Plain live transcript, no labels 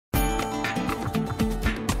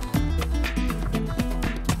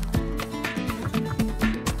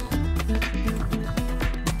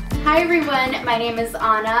Hi everyone, my name is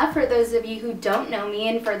Anna. For those of you who don't know me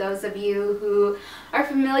and for those of you who are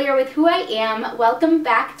familiar with who I am, welcome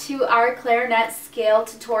back to our clarinet scale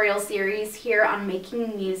tutorial series here on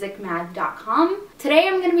makingmusicmag.com. Today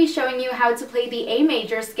I'm going to be showing you how to play the A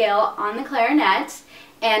major scale on the clarinet,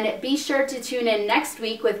 and be sure to tune in next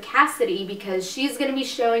week with Cassidy because she's going to be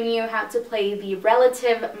showing you how to play the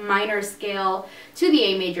relative minor scale to the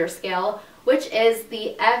A major scale, which is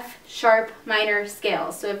the F sharp minor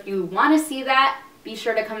scale. So if you want to see that, be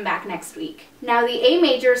sure to come back next week. Now the A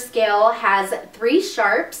major scale has 3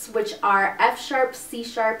 sharps, which are F sharp, C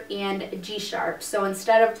sharp, and G sharp. So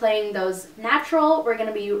instead of playing those natural, we're going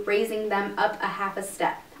to be raising them up a half a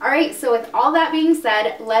step. Alright, so with all that being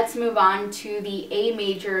said, let's move on to the A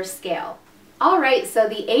major scale. Alright, so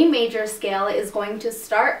the A major scale is going to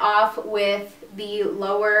start off with the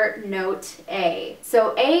lower note A.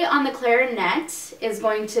 So A on the clarinet is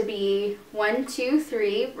going to be 1, 2,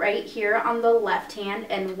 3 right here on the left hand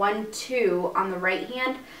and 1, 2 on the right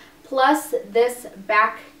hand, plus this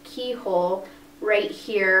back keyhole right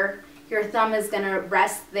here. Your thumb is going to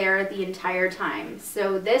rest there the entire time.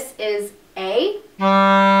 So this is A.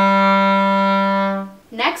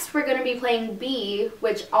 Next we're going to be playing B,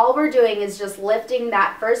 which all we're doing is just lifting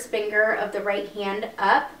that first finger of the right hand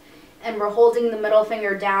up, and we're holding the middle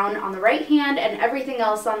finger down on the right hand and everything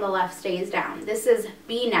else on the left stays down. This is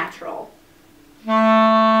B natural.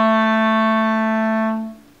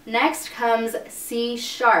 Next comes C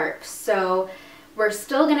sharp. So we're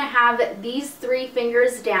still going to have these 3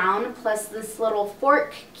 fingers down plus this little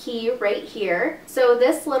fork key right here. So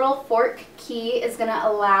this little fork key is going to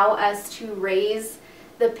allow us to raise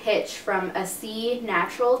the pitch from a C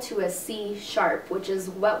natural to a C sharp, which is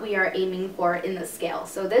what we are aiming for in the scale.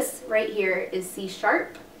 So this right here is C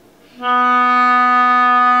sharp.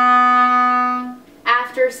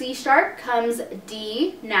 After C sharp comes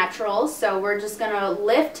D natural, so we're just going to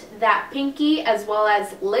lift that pinky as well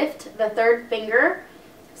as lift the 3rd finger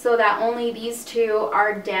so that only these 2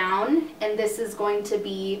 are down, and this is going to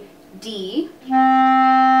be D.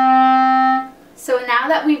 So now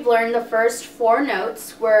that we've learned the first 4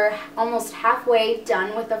 notes, we're almost halfway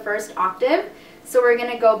done with the first octave. So we're going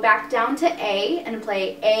to go back down to A and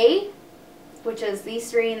play A, which is these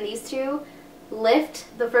 3 and these 2. Lift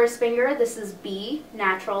the first finger, this is B,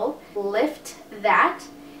 natural. Lift that,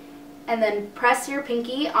 and then press your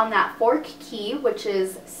pinky on that fork key, which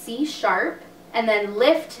is C sharp, and then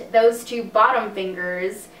lift those 2 bottom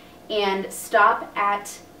fingers and stop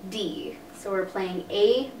at D. So we're playing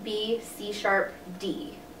A, B, C sharp,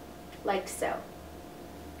 D, like so.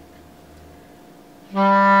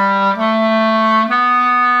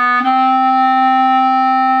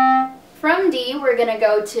 From D, we're going to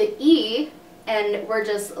go to E, and we're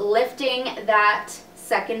just lifting that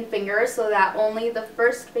 2nd finger so that only the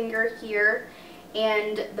 1st finger here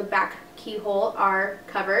and the back keyhole are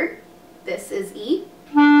covered. This is E.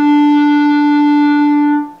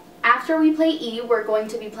 After we play E, we're going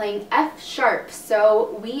to be playing F sharp.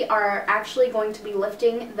 So we are actually going to be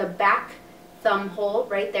lifting the back thumb hole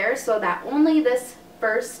right there so that only this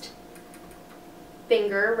 1st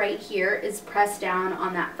finger right here is pressed down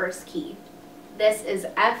on that 1st key. This is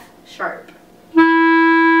F sharp.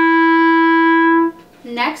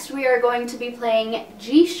 Next we are going to be playing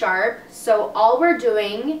G sharp. So all we're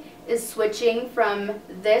doing is switching from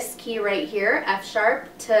this key right here, F sharp,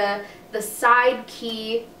 to the side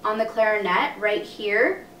key on the clarinet right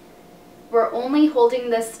here. We're only holding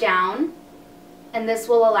this down, and this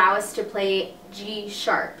will allow us to play G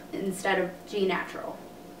sharp instead of G natural.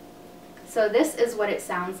 So this is what it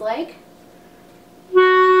sounds like.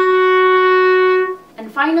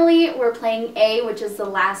 And finally, we're playing A, which is the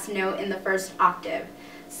last note in the first octave.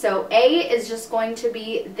 So A is just going to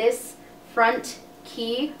be this front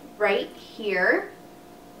key right here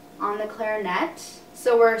on the clarinet.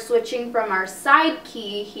 So we're switching from our side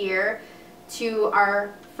key here to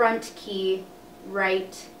our front key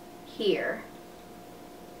right here.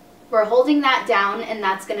 We're holding that down, and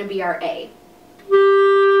that's going to be our A.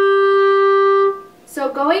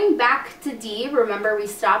 So going back to D, remember we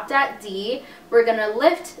stopped at D, we're going to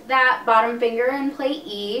lift that bottom finger and play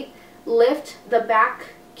E, lift the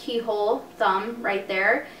back keyhole thumb right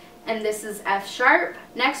there, and this is F sharp.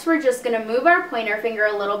 Next we're just going to move our pointer finger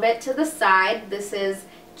a little bit to the side. This is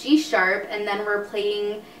G sharp, and then we're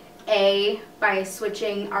playing A by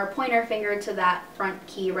switching our pointer finger to that front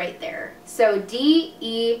key right there. So D,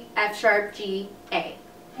 E, F sharp, G, A.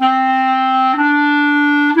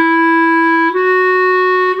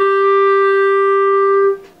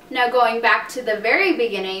 Now going back to the very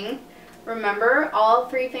beginning, remember all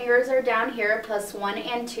 3 fingers are down here plus 1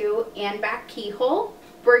 and 2 and back keyhole.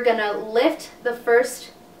 we're gonna lift the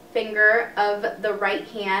first finger of the right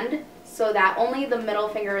hand so that only the middle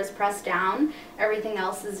finger is pressed down. Everything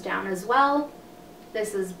else is down as well.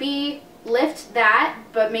 This is B. Lift that,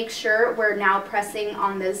 but make sure we're now pressing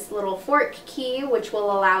on this little fork key, which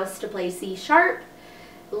will allow us to play C sharp.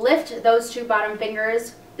 Lift those two bottom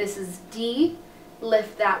fingers. This is D.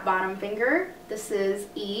 Lift that bottom finger. This is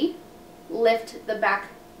E. Lift the back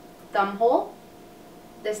thumb hole.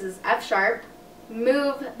 This is F sharp.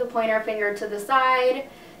 Move the pointer finger to the side.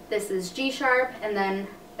 This is G sharp, and then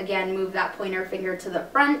again move that pointer finger to the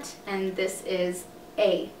front, and this is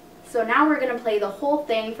A. So now we're going to play the whole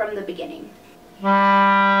thing from the beginning.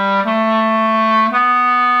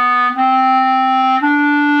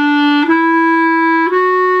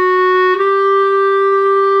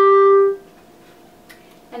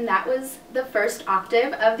 And that was the first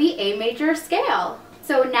octave of the A major scale.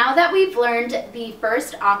 So now that we've learned the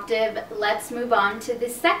first octave, let's move on to the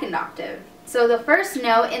second octave. So the first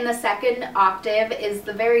note in the second octave is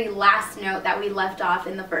the very last note that we left off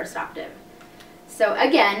in the first octave. So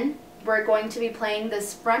again, we're going to be playing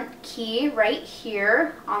this front key right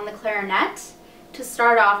here on the clarinet to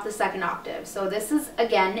start off the second octave. So this is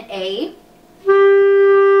again A.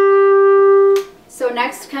 So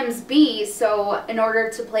next comes B. So in order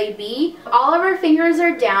to play B, all of our fingers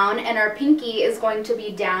are down and our pinky is going to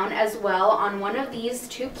be down as well on one of these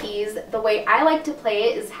two keys. The way I like to play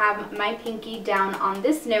it is have my pinky down on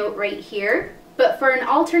this note right here. But for an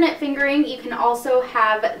alternate fingering, you can also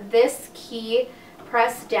have this key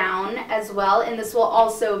pressed down as well, and this will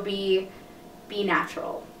also be B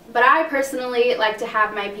natural. But I personally like to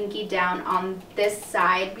have my pinky down on this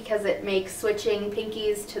side because it makes switching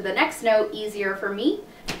pinkies to the next note easier for me.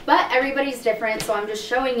 But everybody's different, so I'm just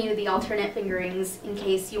showing you the alternate fingerings in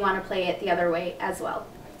case you want to play it the other way as well.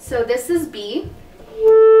 So this is B.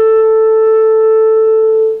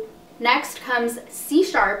 Next comes C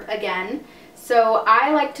sharp again. So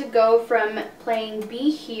I like to go from playing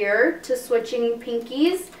B here to switching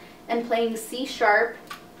pinkies and playing C sharp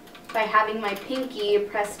by having my pinky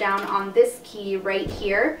press down on this key right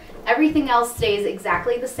here. Everything else stays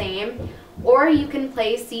exactly the same. Or you can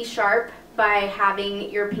play C sharp by having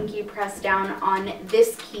your pinky press down on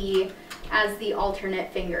this key as the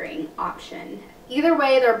alternate fingering option. Either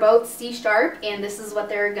way, they're both C sharp, and this is what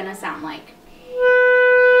they're gonna sound like.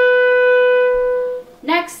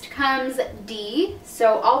 Next comes D.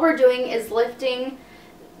 So all we're doing is lifting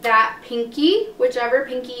that pinky, whichever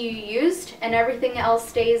pinky you used, and everything else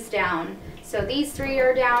stays down. So these three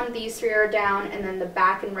are down, and then the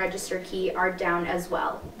back and register key are down as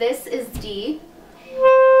well. This is D.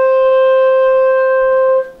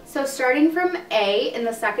 So starting from A in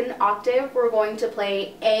the second octave, we're going to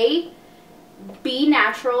play A, B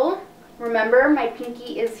natural. Remember, my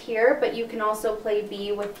pinky is here, but you can also play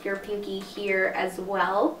B with your pinky here as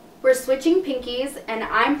well. We're switching pinkies, and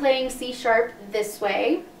I'm playing C sharp this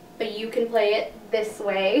way, but you can play it this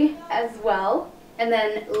way as well. And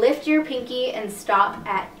then lift your pinky and stop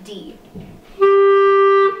at D.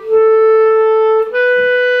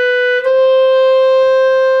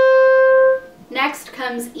 Next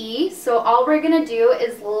comes E. So all we're gonna do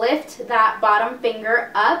is lift that bottom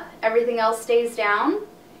finger up, everything else stays down,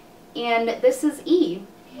 and this is E.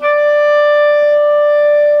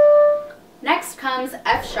 Next comes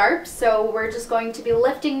F sharp. So we're just going to be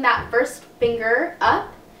lifting that first finger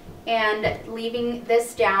up and leaving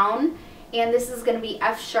this down, and this is going to be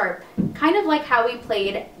F sharp, kind of like how we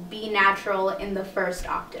played B natural in the first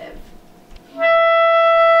octave.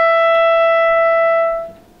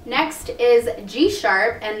 Next is G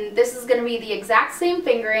sharp, and this is going to be the exact same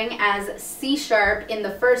fingering as C sharp in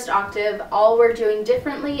the first octave. All we're doing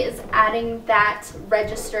differently is adding that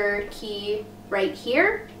register key right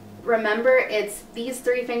here. Remember, it's these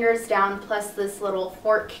three fingers down plus this little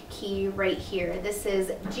fork key right here. This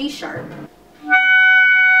is G sharp.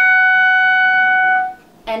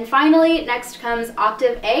 And finally, next comes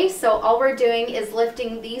octave A. So all we're doing is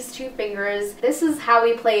lifting these two fingers. This is how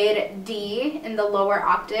we played D in the lower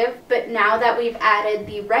octave, but now that we've added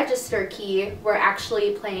the register key, we're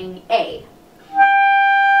actually playing A.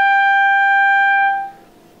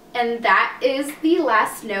 And that is the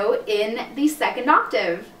last note in the second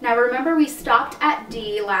octave. Now remember, we stopped at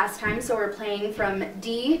D last time, so we're playing from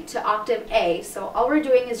D to octave A. So all we're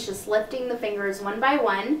doing is just lifting the fingers one by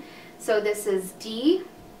one. So this is D,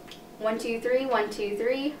 1, 2, 3, 1, 2,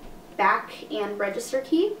 3, back and register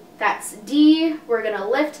key. That's D, we're gonna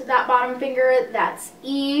lift that bottom finger, that's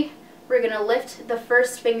E. We're gonna lift the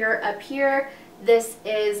first finger up here. This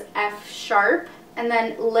is F sharp. And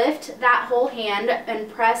then lift that whole hand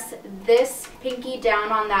and press this pinky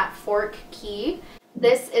down on that fork key.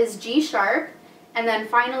 This is G sharp, and then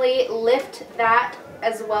finally lift that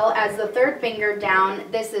as well as the third finger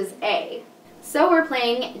down. This is A. So we're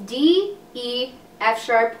playing D, E, F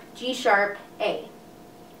sharp, G sharp, A.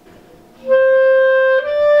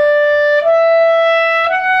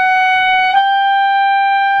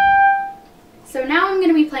 So now I'm going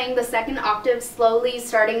to be playing the second octave slowly,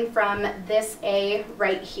 starting from this A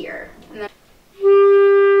right here.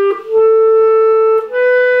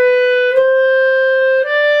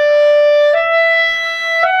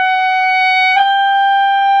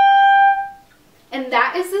 And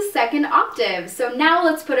that is the second octave. So now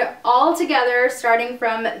let's put it all together, starting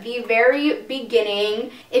from the very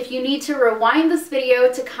beginning. If you need to rewind this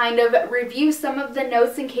video to kind of review some of the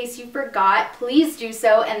notes in case you forgot, please do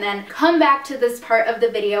so, and then come back to this part of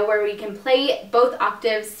the video where we can play both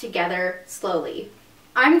octaves together slowly.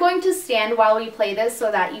 I'm going to stand while we play this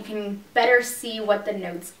so that you can better see what the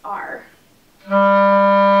notes are.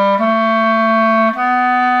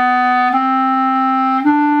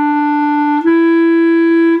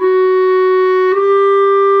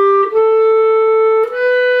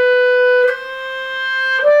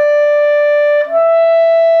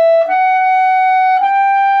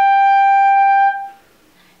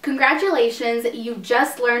 Congratulations, you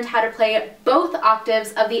just learned how to play both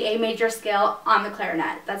octaves of the A major scale on the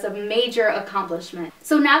clarinet. That's a major accomplishment.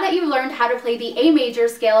 So now that you've learned how to play the A major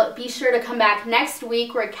scale, be sure to come back next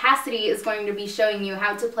week where Cassidy is going to be showing you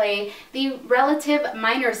how to play the relative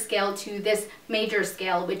minor scale to this major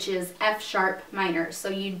scale, which is F sharp minor. So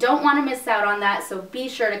you don't want to miss out on that, so be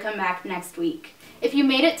sure to come back next week. If you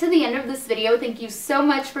made it to the end of this video, thank you so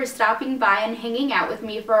much for stopping by and hanging out with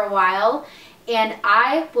me for a while. And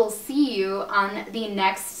I will see you on the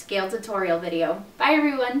next scale tutorial video. Bye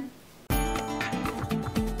everyone!